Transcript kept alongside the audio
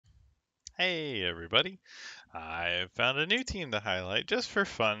Hey everybody, I found a new team to highlight just for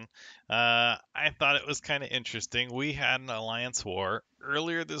fun. I thought it was kind of interesting. We had an alliance war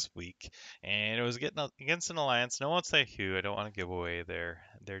earlier this week, and it was getting against an alliance. No one say who. I don't want to give away their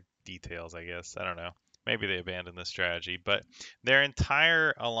details, I guess. I don't know. Maybe they abandoned the strategy, but their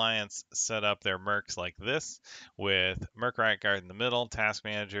entire alliance set up their mercs like this, with Merc Right Guard in the middle, Task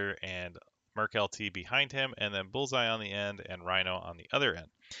Manager, and Merc LT behind him, and then Bullseye on the end and Rhino on the other end.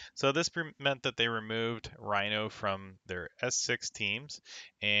 So this meant that they removed Rhino from their S6 teams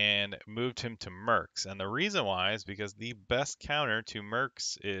and moved him to Mercs. And the reason why is because the best counter to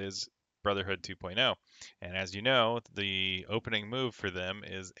Mercs is Brotherhood 2.0. And as you know, the opening move for them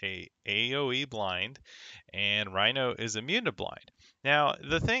is a AoE blind, and Rhino is immune to blind. Now,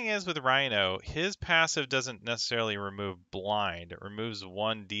 the thing is with Rhino, his passive doesn't necessarily remove blind. It removes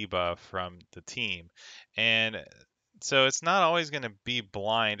one debuff from the team. And so it's not always going to be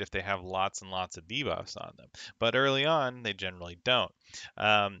blind if they have lots and lots of debuffs on them, but early on they generally don't.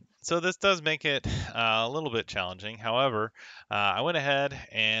 So this does make it a little bit challenging. However, I went ahead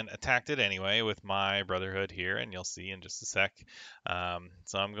and attacked it anyway with my Brotherhood here, and you'll see in just a sec.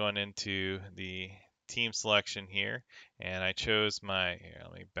 So I'm going into the team selection here, and I chose my, here,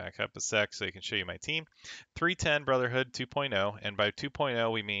 let me back up a sec so I can show you my team. 310 Brotherhood 2.0, and by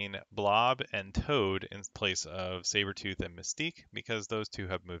 2.0 we mean Blob and Toad in place of Sabretooth and Mystique, because those two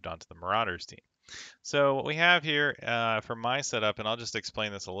have moved on to the Marauders team. So what we have here for my setup, and I'll just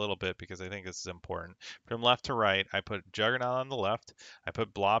explain this a little bit because I think this is important. From left to right, I put Juggernaut on the left, I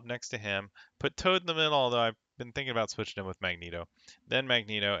put Blob next to him, put Toad in the middle, although I've been thinking about switching him with Magneto, then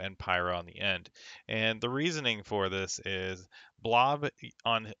Magneto and Pyro on the end. And the reasoning for this is Blob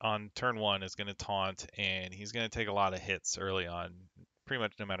on turn one is going to taunt, and he's going to take a lot of hits early on, pretty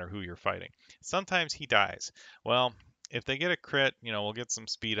much no matter who you're fighting. Sometimes he dies. Well, if they get a crit, we'll get some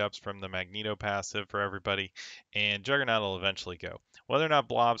speed ups from the Magneto passive for everybody, and Juggernaut will eventually go. Whether or not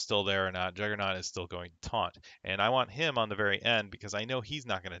Blob's still there or not, Juggernaut is still going to taunt, and I want him on the very end because I know he's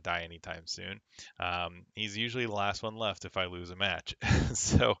not going to die anytime soon. He's usually the last one left if I lose a match.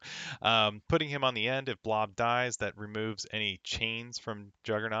 So putting him on the end, if Blob dies, that removes any chains from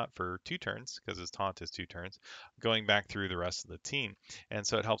Juggernaut for 2 turns, because his taunt is 2 turns, going back through the rest of the team. And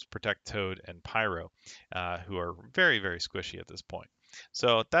so it helps protect Toad and Pyro, who are very, very squishy at this point.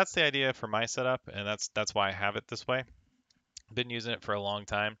 So that's the idea for my setup, and that's why I have it this way. Been using it for a long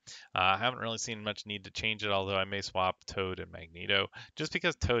time. I haven't really seen much need to change it, although I may swap Toad and Magneto, just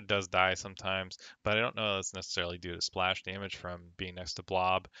because Toad does die sometimes, but I don't know that's necessarily due to splash damage from being next to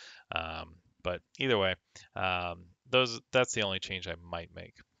Blob. But either way, that's the only change I might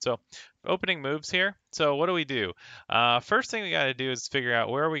make. So opening moves here. So what do we do? First thing we got to do is figure out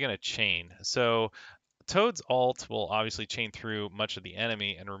where are we going to chain. So Toad's ult will obviously chain through much of the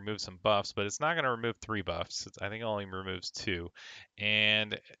enemy and remove some buffs, but it's not going to remove 3 buffs. I think it only removes 2.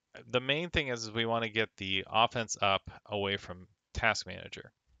 And the main thing is we want to get the offense up away from Task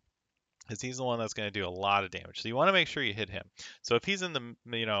Manager, because he's the one that's going to do a lot of damage. So you want to make sure you hit him. So if he's in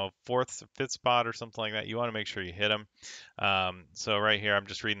the fourth, fifth spot or something like that, you want to make sure you hit him. So right here, I'm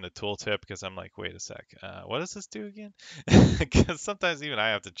just reading the tooltip because I'm like, wait a sec, what does this do again? Because sometimes even I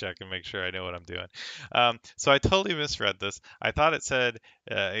have to check and make sure I know what I'm doing. So I totally misread this. I thought it said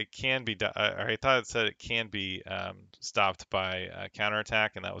it can be, or I thought it said it can be stopped by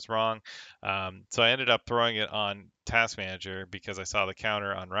counterattack, and that was wrong. So I ended up throwing it on Task Manager because I saw the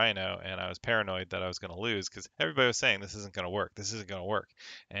counter on Rhino, and I was paranoid that I was going to lose because everybody was saying this isn't going to work, this isn't going to work,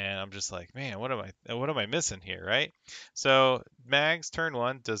 and I'm just like, man, what am I missing here, right? So Mag's turn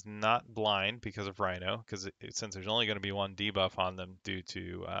one does not blind because of Rhino, because since there's only going to be one debuff on them due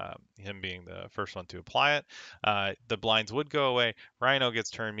to him being the first one to apply it, the blinds would go away. Rhino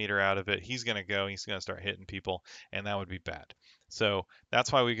gets turn meter out of it. He's going to go. He's going to start hitting people, and that would be bad. So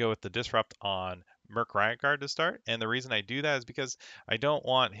that's why we go with the disrupt on Merc Riot Guard to start. And the reason I do that is because I don't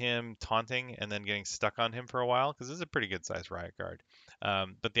want him taunting and then getting stuck on him for a while, because this is a pretty good sized Riot Guard.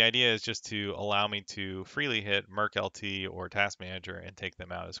 But the idea is just to allow me to freely hit Merc LT or Task Manager and take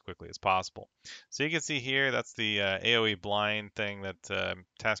them out as quickly as possible. So you can see here, that's the AoE blind thing that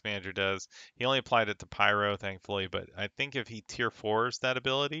Task Manager does. He only applied it to Pyro, thankfully, but I think if he tier 4s that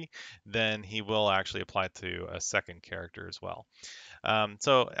ability, then he will actually apply it to a second character as well.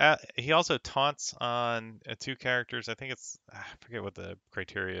 He also taunts on 2 characters. I think I forget what the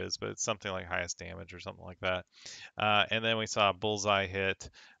criteria is, but it's something like highest damage or something like that. And then we saw Bullseye hit,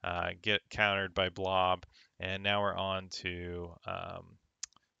 get countered by Blob, and now we're on to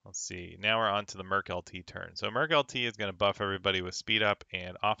let's see. Now we're on to the Merc LT turn. So Merc LT is going to buff everybody with speed up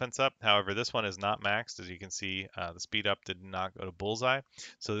and offense up. However, this one is not maxed. As you can see, the speed up did not go to bullseye.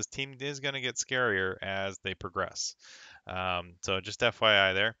 So this team is going to get scarier as they progress. So just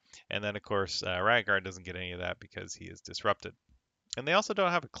FYI there. And then, of course, Riot Guard doesn't get any of that because he is disrupted. And they also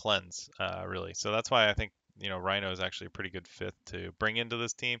don't have a cleanse, really. So that's why I think, Rhino is actually a pretty good fifth to bring into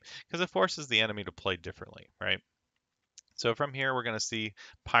this team because it forces the enemy to play differently, right? So from here, we're going to see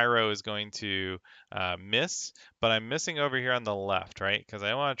Pyro is going to miss, but I'm missing over here on the left, right? Because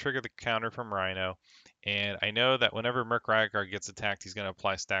I want to trigger the counter from Rhino. And I know that whenever Merc Riot Guard gets attacked, he's going to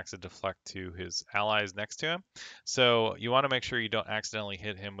apply stacks of deflect to his allies next to him. So you want to make sure you don't accidentally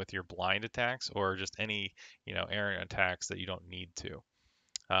hit him with your blind attacks or just any, errant attacks that you don't need to.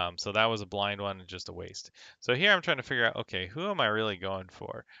 So that was a blind one and just a waste. So here I'm trying to figure out, okay, who am I really going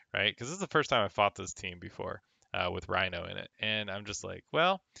for, right? Because this is the first time I fought this team before with Rhino in it. And I'm just like,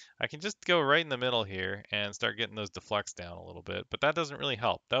 well, I can just go right in the middle here and start getting those deflects down a little bit, but that doesn't really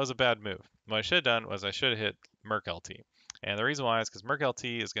help. That was a bad move. What I should have done was I should have hit Merc LT. And the reason why is because Merc LT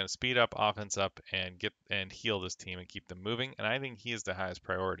is going to speed up, offense up, and get and heal this team and keep them moving. And I think he is the highest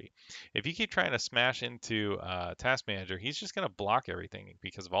priority. If you keep trying to smash into Task Manager, he's just going to block everything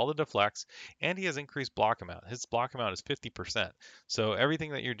because of all the deflects, and he has increased block amount. His block amount is 50%. So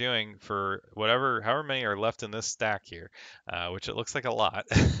everything that you're doing for however many are left in this stack here, which it looks like a lot,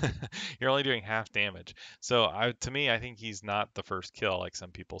 you're only doing half damage. So to me, I think he's not the first kill like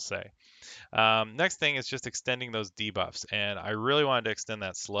some people say. Next thing is just extending those debuffs, and I really wanted to extend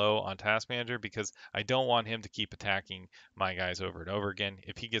that slow on Task Manager because I don't want him to keep attacking my guys over and over again.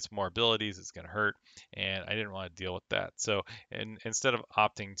 If he gets more abilities, it's going to hurt, and I didn't want to deal with that. So instead of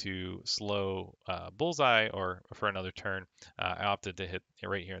opting to slow Bullseye or for another turn, I opted to hit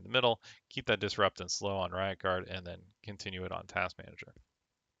right here in the middle, keep that disrupt and slow on Riot Guard, and then continue it on Task Manager.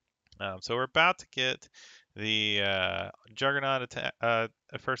 So we're about to get the Juggernaut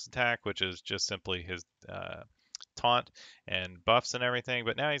first attack, which is just simply his taunt and buffs and everything.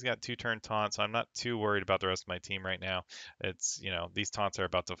 But now he's got 2-turn taunt, so I'm not too worried about the rest of my team right now. It's, these taunts are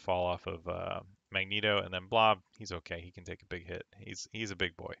about to fall off of Magneto, and then Blob, he's okay. He can take a big hit. He's a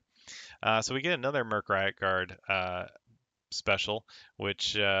big boy. So we get another Merc Riot Guard special,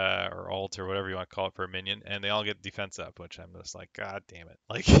 which or alt or whatever you want to call it for a minion, and they all get defense up, which I'm just like, God damn it,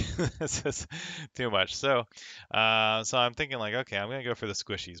 like this is too much. So I'm thinking like, okay, I'm gonna go for the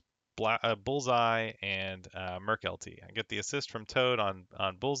squishies. Bullseye and Merc LT. I get the assist from Toad on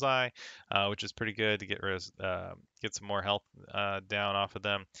Bullseye, which is pretty good to get some more health down off of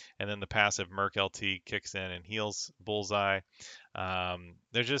them, and then the passive Merc LT kicks in and heals Bullseye.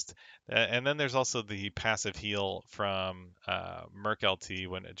 They're just, and then there's also the passive heal from Merc LT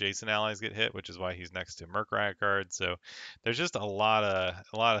when adjacent allies get hit, which is why he's next to Merc Riot Guard. So there's just a lot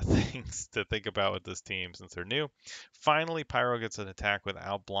of things to think about with this team since they're new. Finally, Pyro gets an attack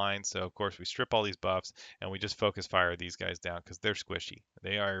without blind, so of course we strip all these buffs and we just focus fire these guys down because they're squishy.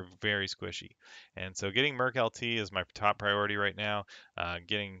 They are very squishy, and so getting Merc LT is my top priority right now.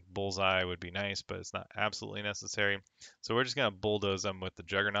 Getting Bullseye would be nice, but it's not absolutely necessary. So we're just going to bulldoze them with the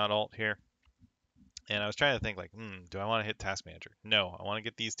Juggernaut ult here. And I was trying to think like, do I want to hit Task Manager? No, I want to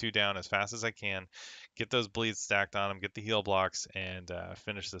get these two down as fast as I can, get those bleeds stacked on them, get the heal blocks, and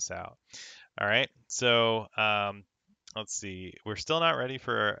finish this out. All right, so let's see. We're still not ready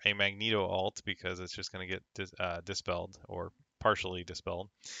for a Magneto ult because it's just going to get dispelled or partially dispelled.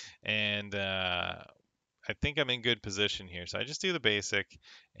 And I think I'm in good position here. So I just do the basic,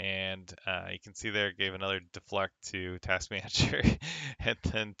 and you can see there it gave another deflect to Task Manager, and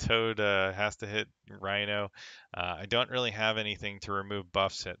then Toad has to hit Rhino. I don't really have anything to remove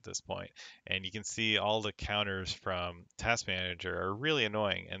buffs at this point, and you can see all the counters from Task Manager are really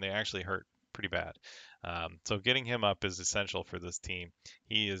annoying, and they actually hurt pretty bad. So getting him up is essential for this team.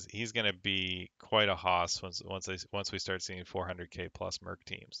 He's going to be quite a hoss once we start seeing 400k plus Merc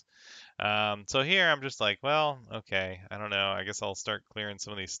teams. So here I'm just like, well, okay, I don't know. I guess I'll start clearing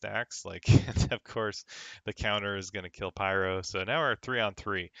some of these stacks. Like, and of course, the counter is going to kill Pyro. So now we're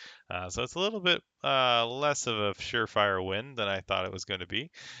 3-on-3. So it's a little bit less of a surefire win than I thought it was going to be.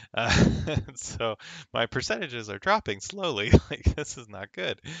 So my percentages are dropping slowly. Like, this is not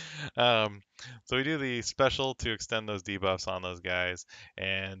good. So we do the special to extend those debuffs on those guys.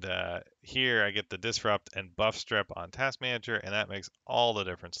 And here I get the disrupt and buff strip on Task Manager, and that makes all the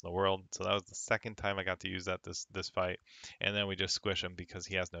difference in the world. So that was the second time I got to use that this fight, and then we just squish him because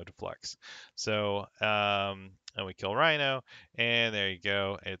he has no deflects. So and we kill Rhino, and there you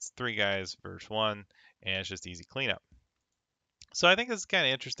go. It's 3 guys versus 1, and it's just easy cleanup. So I think this is kind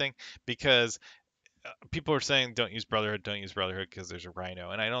of interesting because people are saying don't use Brotherhood because there's a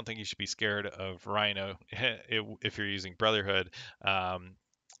Rhino, and I don't think you should be scared of Rhino if you're using Brotherhood. Um,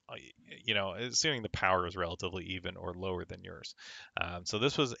 assuming the power is relatively even or lower than yours. So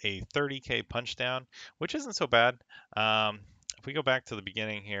this was a 30k punch down, which isn't so bad. If we go back to the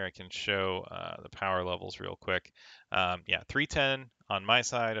beginning here, I can show the power levels real quick. Yeah, 310 on my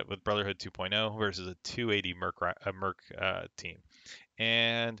side with Brotherhood 2.0 versus a 280 Merc team.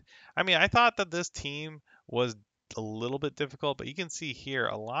 And I mean, I thought that this team was a little bit difficult, but you can see here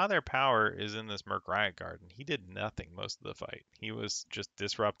a lot of their power is in this Merc Riot Guard, and he did nothing most of the fight. He was just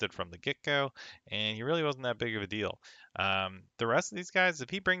disrupted from the get-go, and he really wasn't that big of a deal. The rest of these guys, if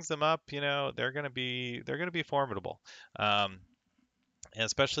he brings them up, they're gonna be formidable. Um, and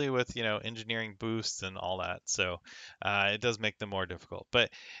especially with engineering boosts and all that. So it does make them more difficult. But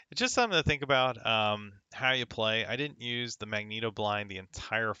it's just something to think about how you play. I didn't use the Magneto blind the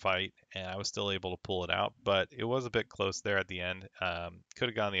entire fight, and I was still able to pull it out, but it was a bit close there at the end. Could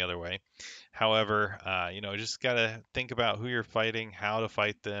have gone the other way. However, just gotta think about who you're fighting, how to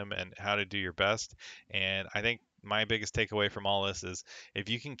fight them, and how to do your best. And I think my biggest takeaway from all this is if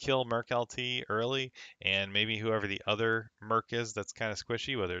you can kill Merc LT early, and maybe whoever the other Merc is that's kind of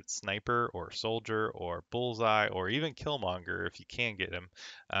squishy, whether it's Sniper or Soldier or Bullseye or even Killmonger, if you can get him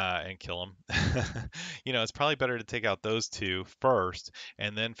and kill him, it's probably better to take out those two first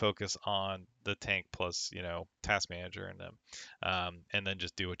and then focus on the tank plus, Task Manager and them, and then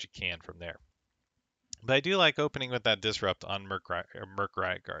just do what you can from there. But I do like opening with that disrupt on Merc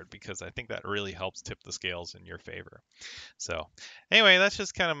Riot Guard because I think that really helps tip the scales in your favor. So, anyway, that's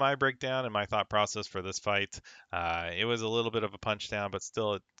just kind of my breakdown and my thought process for this fight. It was a little bit of a punch down, but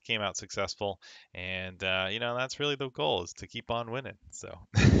still it came out successful. And that's really the goal is to keep on winning. So,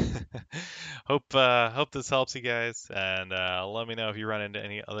 hope this helps you guys, and let me know if you run into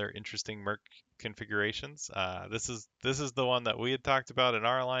any other interesting Merc configurations. This is the one that we had talked about in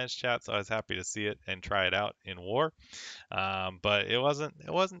our alliance chat, so I was happy to see it and try it out in war. But it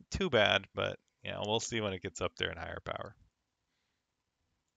wasn't too bad, but we'll see when it gets up there in higher power.